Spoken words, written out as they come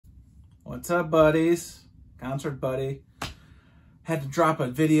What's up, buddies? Concert buddy. Had to drop a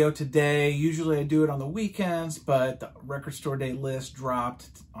video today. Usually I do it on the weekends, but the record store day list dropped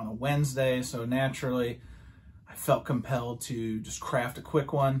on a Wednesday, so naturally I felt compelled to just craft a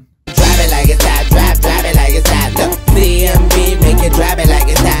quick one. Drive it like it's hot, drive it like it's hot. The MB, make it drive it like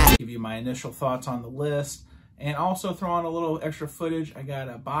it's hot. Give you my initial thoughts on the list, and also throw on a little extra footage. I got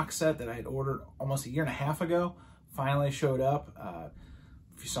a box set that I had ordered almost a year and a half ago. Finally showed up.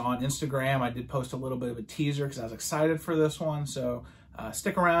 If you saw on Instagram, I did post a little bit of a teaser because I was excited for this one. So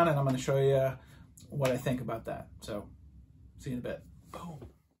stick around and I'm going to show you what I think about that. So see you in a bit. Boom.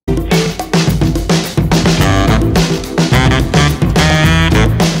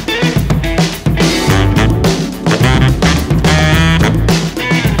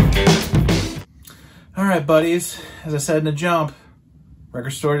 All right, buddies, as I said in the jump, record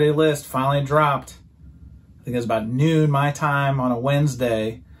store day list finally dropped. I think it was about noon my time on a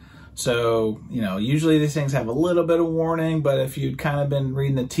Wednesday. So, you know, usually these things have a little bit of warning, but if you'd kind of been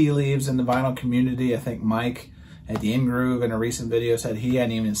reading the tea leaves in the vinyl community, I think Mike at the In Groove in a recent video said he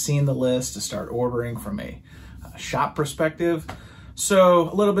hadn't even seen the list to start ordering from a shop perspective.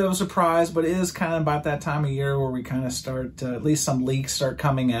 So a little bit of a surprise, but it is kind of about that time of year where we kind of start, at least some leaks start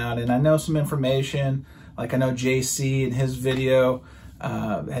coming out. And I know some information, like I know JC in his video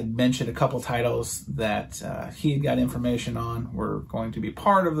had mentioned a couple titles that he got information on were going to be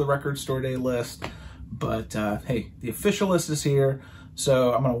part of the record store day list. But hey, the official list is here.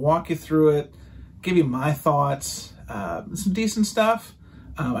 So I'm going to walk you through it, give you my thoughts, some decent stuff.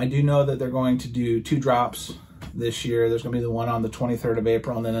 I do know that they're going to do 2 drops this year. There's going to be the one on the 23rd of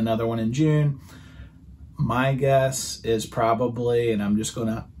April and then another one in June. My guess is probably, and I'm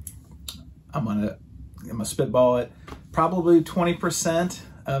gonna spitball it, probably 20%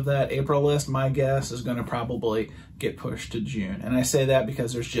 of that April list, my guess, is going to probably get pushed to June. And I say that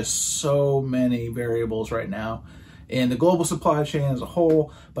because there's just so many variables right now in the global supply chain as a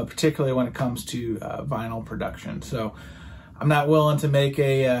whole, but particularly when it comes to vinyl production. So I'm not willing to make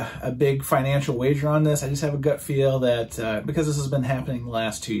a big financial wager on this. I just have a gut feel that because this has been happening the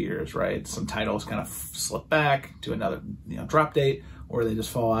last 2 years, right? Some titles kind of slip back to another drop date, or they just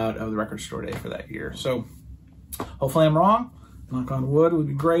fall out of the record store day for that year. So hopefully I'm wrong. Knock on wood would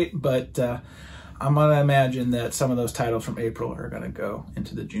be great, but I'm going to imagine that some of those titles from April are going to go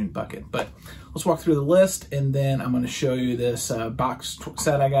into the June bucket. But let's walk through the list, and then I'm going to show you this box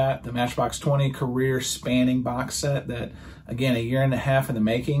set I got, the Matchbox 20 career spanning box set that, again, a year and a half in the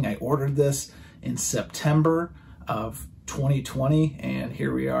making. I ordered this in September of 2020, and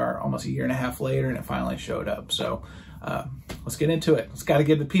here we are almost a year and a half later, and it finally showed up. So let's get into it. Let's got to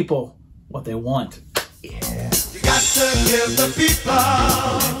give the people what they want. Yeah. You got to give the people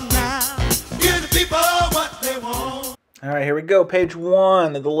what they want. All right, here we go. Page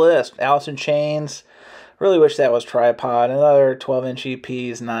 1 of the list. Alice in Chains. Really wish that was tripod. Another 12-inch EP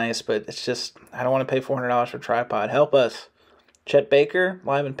is nice, but it's just, I don't want to pay $400 for tripod. Help us. Chet Baker,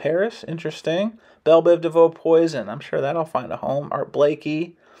 live in Paris. Interesting. Belle Biv DeVoe, Poison. I'm sure that'll find a home. Art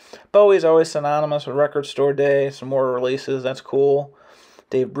Blakey. Bowie's always synonymous with record store day. Some more releases. That's cool.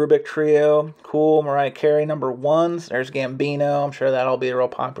 Dave Brubeck Trio, cool. Mariah Carey, #1s. There's Gambino. I'm sure that'll be a real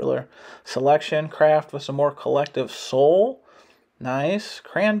popular selection. Kraft with some more collective soul. Nice.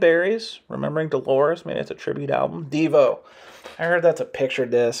 Cranberries, Remembering Dolores. Maybe it's a tribute album. Devo. I heard that's a picture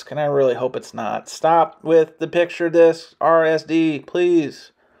disc, and I really hope it's not. Stop with the picture disc. RSD,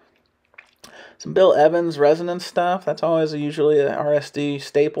 please. Some Bill Evans resonance stuff. That's always usually an RSD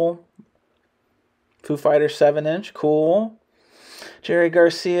staple. Foo Fighters 7-inch. Cool. Jerry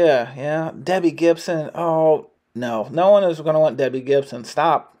Garcia, yeah. Debbie Gibson, oh, no. No one is going to want Debbie Gibson.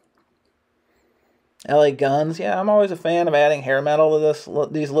 Stop. LA Guns, yeah, I'm always a fan of adding hair metal to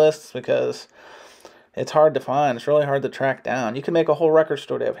these lists because it's hard to find. It's really hard to track down. You can make a whole record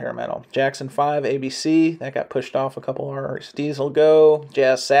store to have hair metal. Jackson 5, ABC, that got pushed off a couple of RSDs ago.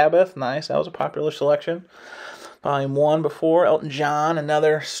 Jazz Sabbath, nice. That was a popular selection. Volume 1 before. Elton John,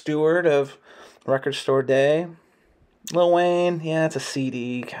 another steward of record store day. Lil Wayne, yeah, it's a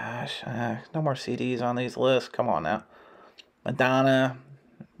CD. Gosh, no more CDs on these lists. Come on now. Madonna,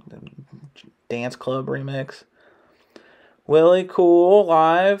 Dance Club remix. Willie, cool,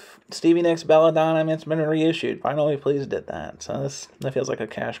 live. Stevie Nicks, Belladonna, I mean, it's been reissued. Finally, Please did that. So that feels like a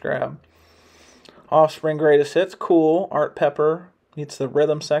cash grab. Offspring Greatest Hits, cool. Art Pepper meets the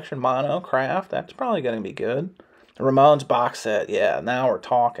rhythm section. Mono, Kraft, that's probably going to be good. The Ramones box set, yeah, now we're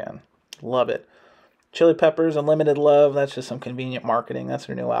talking. Love it. Chili Peppers, Unlimited Love, that's just some convenient marketing. That's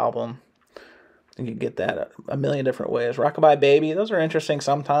their new album. You can get that a million different ways. Rockabye Baby, those are interesting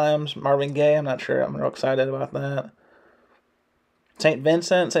sometimes. Marvin Gaye, I'm not sure. I'm real excited about that. St.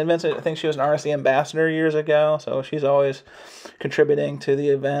 Vincent, I think she was an RSD ambassador years ago, so she's always contributing to the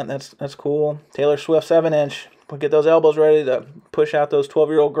event. That's cool. Taylor Swift 7-inch. We'll get those elbows ready to push out those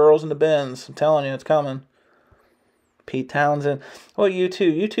 12-year-old girls in the bins. I'm telling you, it's coming. Pete Townsend. Well,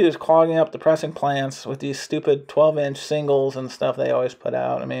 U2 is clogging up the pressing plants with these stupid 12-inch singles and stuff they always put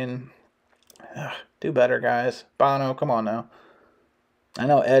out. I mean, do better, guys. Bono, come on now. I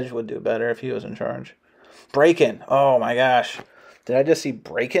know Edge would do better if he was in charge. Breakin'. Oh, my gosh. Did I just see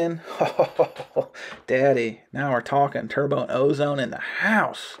Breakin'? Oh, Daddy. Now we're talking. Turbo and Ozone in the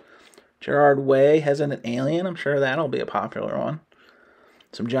house. Gerard Way has an alien. I'm sure that'll be a popular one.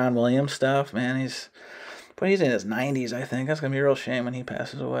 Some John Williams stuff. Man, he's in his 90s, I think. That's going to be a real shame when he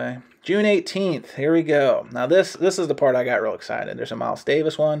passes away. June 18th. Here we go. Now, this is the part I got real excited. There's a Miles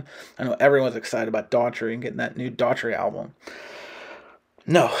Davis one. I know everyone's excited about Daughtry and getting that new Daughtry album.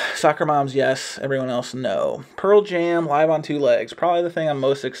 No. Soccer Moms, yes. Everyone else, no. Pearl Jam, Live on Two Legs. Probably the thing I'm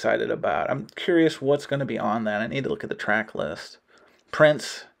most excited about. I'm curious what's going to be on that. I need to look at the track list.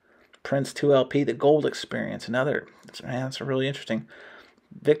 Prince 2LP, The Gold Experience. Another, man, that's really interesting.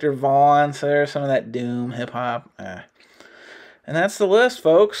 Victor Vaughn, so there's some of that doom, hip-hop. And that's the list,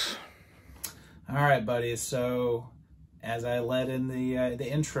 folks. All right, buddies. So, as I led in the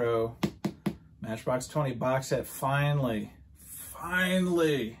intro, Matchbox 20 box set finally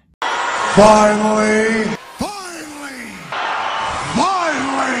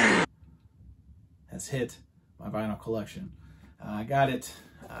has hit my vinyl collection. I got it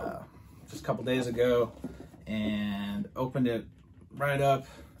just a couple days ago and opened it right up.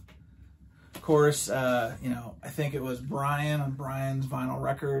 Of course, you know, I think it was Brian on Brian's Vinyl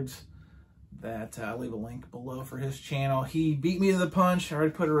Records that I'll leave a link below for his channel. He beat me to the punch. I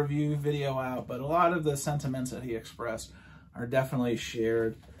already put a review video out, but a lot of the sentiments that he expressed are definitely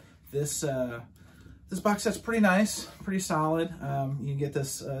shared. This box set's pretty nice, pretty solid. You can get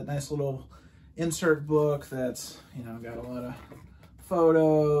this nice little insert book that's, you know, got a lot of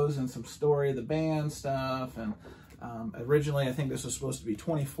photos and some story of the band stuff. And originally, I think this was supposed to be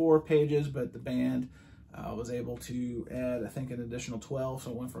 24 pages, but the band was able to add, I think, an additional 12,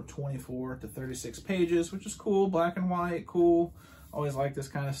 so it went from 24 to 36 pages, which is cool. Black and white, cool. Always like this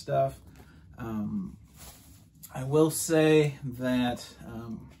kind of stuff. I will say that,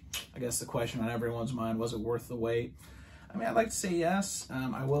 I guess the question on everyone's mind, was it worth the wait? I mean, I'd like to say yes.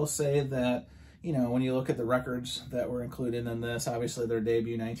 I will say that, you know, when you look at the records that were included in this, obviously their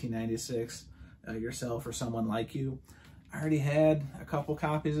debut, 1996, Yourself or Someone Like You. I already had a couple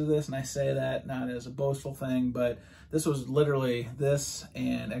copies of this, and I say that not as a boastful thing, but this was literally, this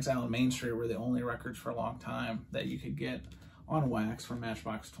and Exile on Main Street were the only records for a long time that you could get on wax from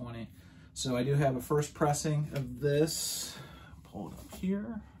Matchbox 20. So I do have a first pressing of this. Pull it up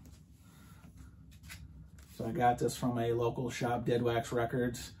here. So I got this from a local shop, Dead Wax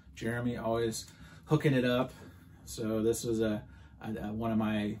Records. Jeremy always hooking it up. So this was one of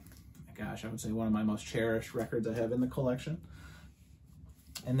my, gosh, I would say one of my most cherished records I have in the collection.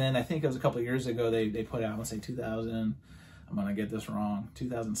 And then I think it was a couple of years ago, they put out, let's say 2000, I'm going to get this wrong,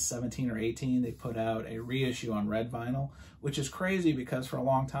 2017 or 18, they put out a reissue on red vinyl, which is crazy because for a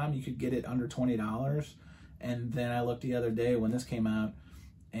long time you could get it under $20. And then I looked the other day when this came out,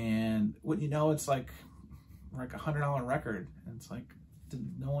 and what you know, it's like a $100 record. And it's like,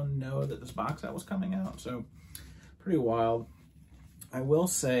 did no one know that this box set was coming out? So pretty wild. I will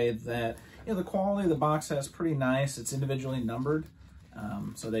say that, you know, the quality of the box set is pretty nice. It's individually numbered.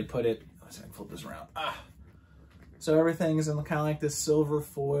 So they put it, let's see, I can flip this around. So everything is in kind of like this silver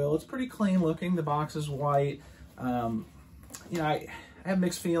foil. It's pretty clean looking. The box is white. You know, I have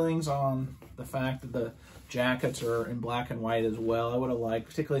mixed feelings on the fact that the jackets are in black and white as well. I would have liked,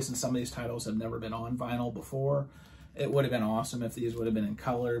 particularly since some of these titles have never been on vinyl before, it would have been awesome if these would have been in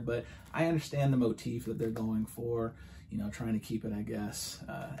color, but I understand the motif that they're going for, you know, trying to keep it, I guess,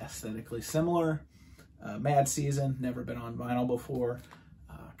 aesthetically similar. Mad Season, never been on vinyl before.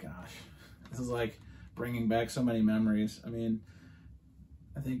 Gosh, this is like bringing back so many memories. I mean,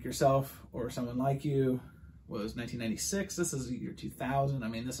 I think Yourself or Someone Like You was 1996. This is the year 2000. I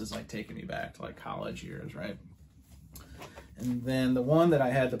mean, this is like taking me back to like college years, right? And then the one that I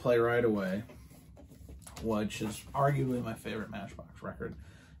had to play right away, which is arguably my favorite Matchbox record,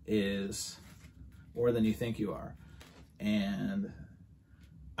 is More Than You Think You Are. And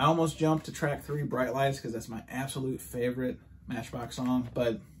I almost jumped to track 3, Bright Lights, because that's my absolute favorite Matchbox song,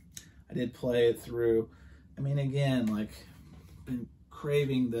 but I did play it through. I mean, again, like, been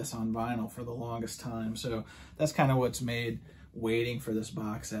craving this on vinyl for the longest time, so that's kind of what's made waiting for this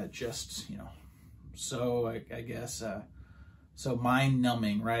box set just, you know, so I guess so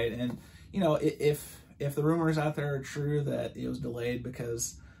mind-numbing, right? And you know, if if the rumors out there are true that it was delayed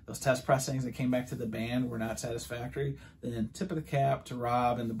because those test pressings that came back to the band were not satisfactory, then tip of the cap to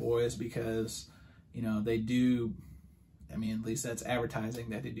Rob and the boys, because, you know, they do, I mean, at least that's advertising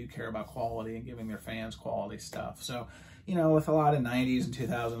that they do care about quality and giving their fans quality stuff. So, you know, with a lot of 90s and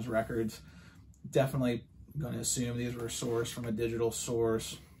 2000s records, definitely going to assume these were sourced from a digital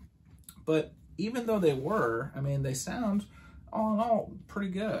source. But even though they were, I mean, they sound all in all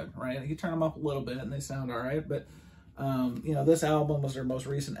pretty good, right? You turn them up a little bit and they sound all right. But, you know, this album was their most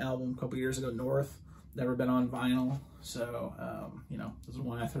recent album a couple years ago, North. Never been on vinyl. So, you know, this is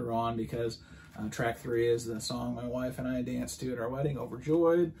one I threw on because track 3 is the song my wife and I danced to at our wedding,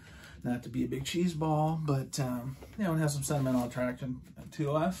 Overjoyed. Not to be a big cheese ball, but, you know, it has some sentimental attraction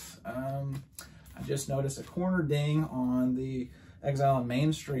to us. I just noticed a corner ding on the Exile on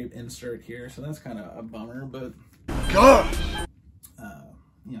Main Street insert here, so that's kind of a bummer, but,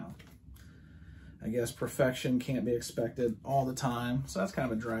 you know, I guess perfection can't be expected all the time, so that's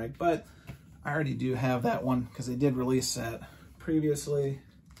kind of a drag, but I already do have that one because they did release that previously.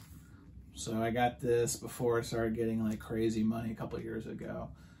 So I got this before I started getting like crazy money a couple of years ago.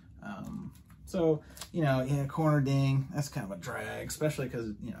 So, you know, yeah, corner ding, that's kind of a drag, especially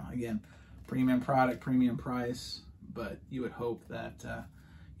because, you know, again, premium product, premium price, but you would hope that,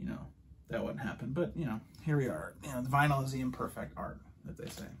 you know, that wouldn't happen. But, you know, here we are. You know, the vinyl is the imperfect art, that they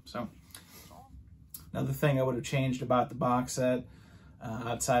say. So, another thing I would have changed about the box set,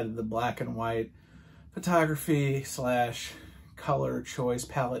 outside of the black and white photography / color choice,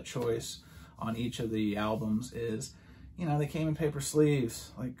 palette choice on each of the albums is, you know, they came in paper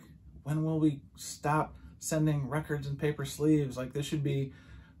sleeves. Like, when will we stop sending records in paper sleeves? Like, this should be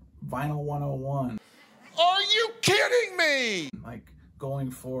Vinyl 101. Are you kidding me? Like, going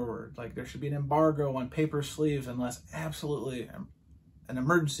forward, like, there should be an embargo on paper sleeves unless absolutely an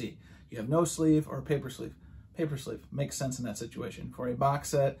emergency. You have no sleeve or a paper sleeve. Paper sleeve makes sense in that situation. For a box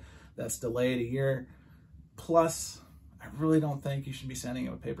set that's delayed a year plus, I really don't think you should be sending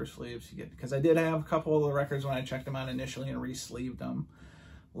it with paper sleeves. Because I did have a couple of the records when I checked them out initially and re-sleeved them.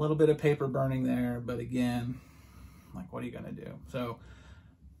 A little bit of paper burning there, but again, like, what are you gonna do? So,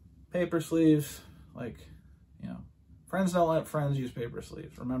 paper sleeves, like, you know, friends don't let friends use paper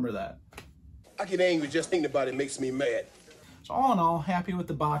sleeves. Remember that. I get angry just thinking about it makes me mad. So all in all, happy with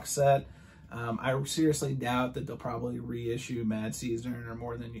the box set. I seriously doubt that they'll probably reissue Mad Season or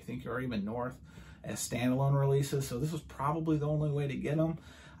More Than You Think, or even North as standalone releases. So this was probably the only way to get them.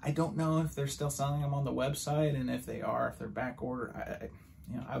 I don't know if they're still selling them on the website, and if they are, if they're back ordered.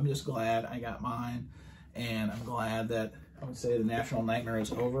 You know, I'm just glad I got mine, and I'm glad that, I would say, the National Nightmare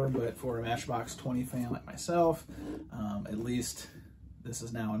is over, but for a Matchbox 20 fan like myself, at least this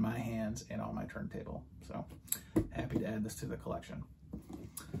is now in my hands and on my turntable. So happy to add this to the collection.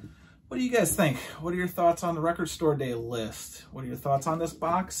 What do you guys think? What are your thoughts on the Record Store Day list? What are your thoughts on this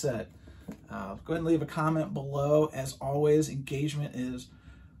box set? Go ahead and leave a comment below. As always, engagement is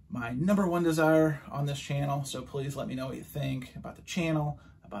my #1 desire on this channel, so please let me know what you think about the channel,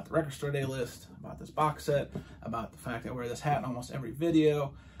 about the Record Store Day list, about this box set, about the fact that I wear this hat in almost every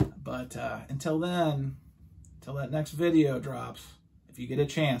video. But until then, until that next video drops, if you get a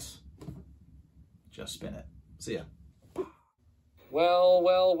chance, just spin it. See ya. Well,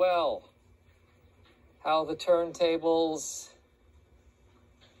 well, well. How the turntables...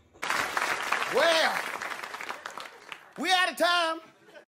 Well, we out of time.